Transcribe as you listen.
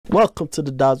Welcome to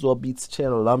the Doswell Beats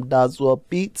channel. I'm Doswell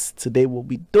Beats. Today we'll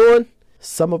be doing,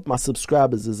 some of my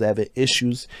subscribers is having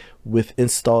issues with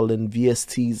installing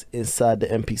VSTs inside the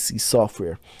MPC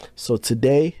software. So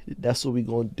today, that's what we're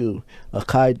going to do.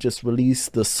 Akai just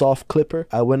released the soft clipper.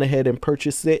 I went ahead and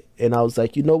purchased it, and I was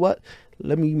like, you know what?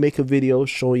 Let me make a video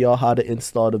showing y'all how to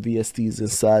install the VSTs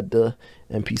inside the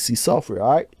MPC software,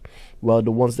 all right? Well,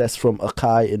 the ones that's from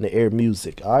Akai and the Air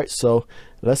Music, all right? So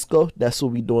let's go. That's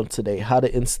what we're doing today, how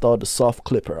to install the soft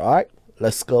clipper, all right?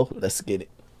 Let's go. Let's get it.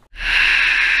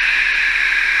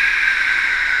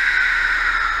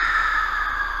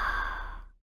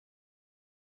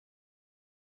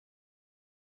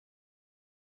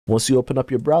 Once you open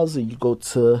up your browser, you go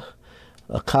to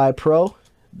Akai Pro.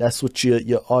 That's what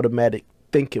your automatic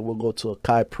thinking will go to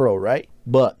Akai Pro, right?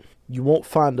 But you won't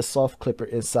find the soft clipper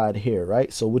inside here,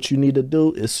 right? So what you need to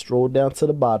do is scroll down to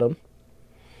the bottom,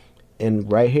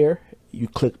 and right here you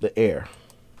click the Air.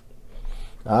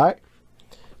 All right,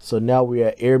 so now we're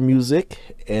at Air Music,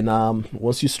 and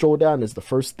once you scroll down, is the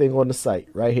first thing on the site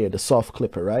right here, the soft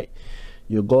clipper, right?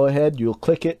 You'll go ahead, you'll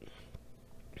click it.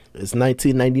 It's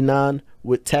 $19.99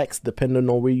 with tax, depending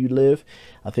on where you live.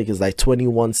 I think it's like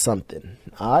 21 something.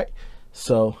 All right,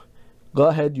 so go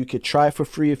ahead, you could try for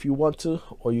free if you want to,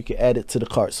 or you can add it to the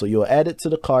cart. So you'll add it to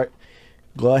the cart,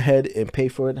 go ahead and pay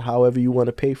for it however you want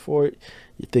to pay for it.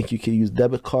 You think you can use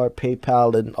debit card,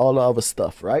 PayPal, and all the other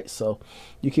stuff, right? So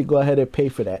you can go ahead and pay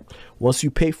for that. Once you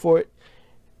pay for it,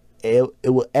 it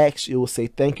will ask you, it will say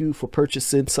thank you for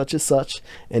purchasing such and such,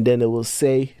 and then it will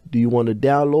say, do you want to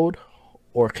download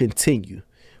or continue?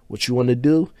 What you want to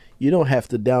do, you don't have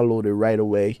to download it right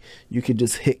away. You can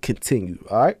just hit continue.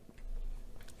 All right,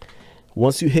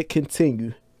 once you hit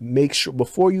continue, make sure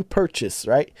before you purchase,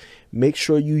 right, make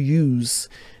sure you use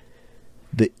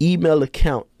the email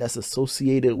account that's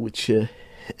associated with your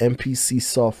MPC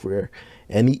software.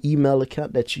 Any email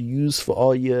account that you use for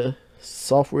all your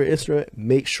software instrument,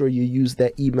 make sure you use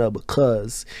that email,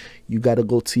 because you got to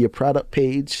go to your product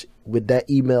page with that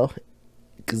email,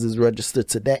 because it's registered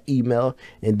to that email,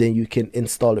 and then you can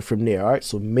install it from there. All right,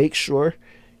 so make sure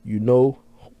you know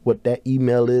what that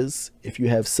email is. If you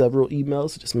have several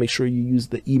emails, just make sure you use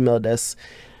the email that's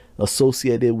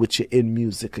associated with your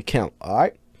InMusic account. All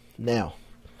right, now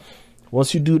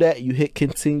once you do that, you hit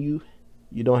continue.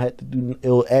 You don't have to do,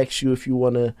 it'll ask you if you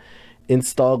want to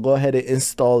install. Go ahead and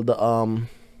install the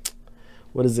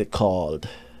what is it called,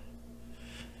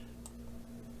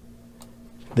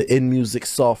 the InMusic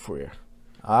software.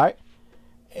 All right,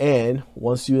 and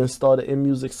once you install the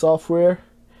InMusic software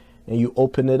and you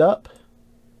open it up,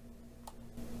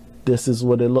 this is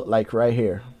what it looked like right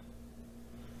here.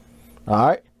 All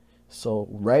right, so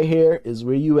right here is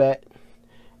where you at.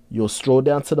 You'll scroll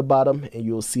down to the bottom and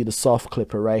you'll see the soft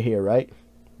clipper right here, right?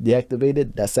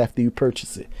 Deactivated. That's after you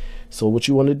purchase it. So what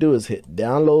you want to do is hit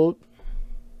download,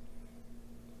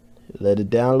 let it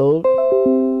download,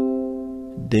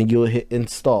 then you'll hit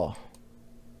install.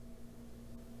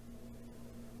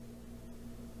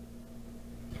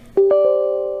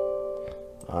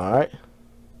 All right,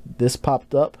 this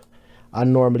popped up. I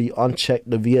normally uncheck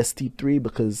the VST3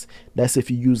 because that's if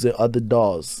you're using other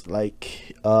DAWs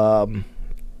like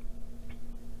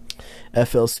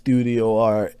FL Studio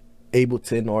or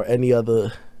Ableton or any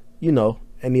other, you know,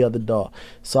 any other DAW.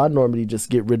 So I normally just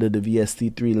get rid of the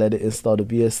VST3, let it install the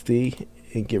VST,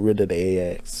 and get rid of the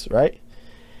AX, right?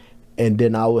 And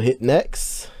then I will hit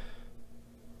next,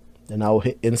 and I will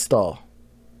hit install.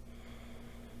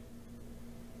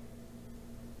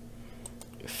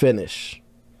 Finish.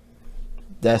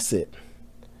 That's it.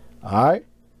 All right,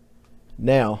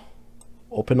 now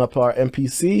open up our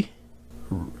MPC.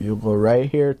 You'll go right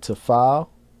here to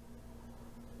file,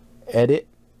 edit,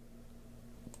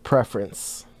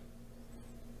 preference,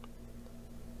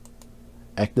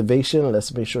 activation.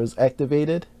 Let's make sure it's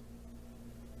activated.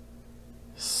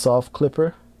 Soft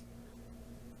clipper.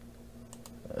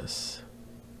 Yes.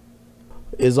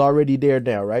 Is already there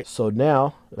now, right? So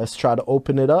now let's try to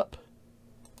open it up.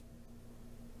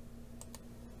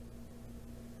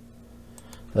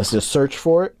 Let's just search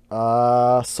for it.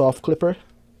 Soft clipper.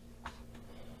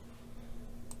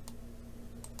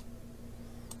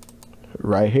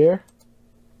 Right here.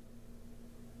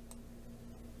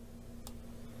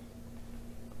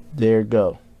 There you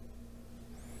go.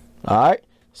 All right,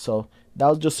 so that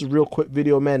was just a real quick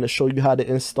video, man, to show you how to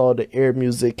install the Air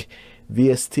Music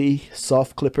VST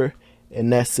soft clipper,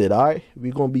 and that's it. All right,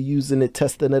 we're gonna be using it,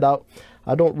 testing it out.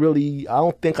 I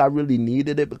don't think I really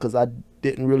needed it because I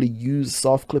didn't really use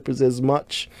soft clippers as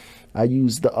much. I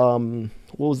used the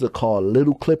what was it called,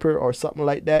 little clipper or something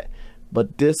like that.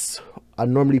 But this I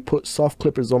normally put soft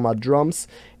clippers on my drums,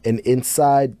 and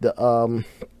inside the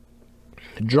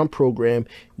drum program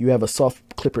you have a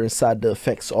soft clipper inside the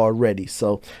effects already.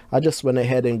 So I just went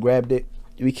ahead and grabbed it.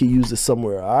 We can use it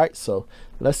somewhere. All right, so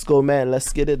let's go, man.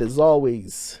 Let's get it. As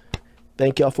always,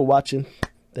 thank y'all for watching.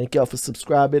 Thank y'all for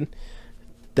subscribing.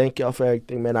 Thank y'all for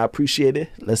everything, man. I appreciate it.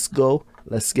 Let's go.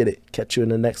 Let's get it. Catch you in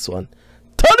the next one.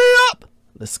 Turn it up.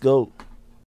 Let's go.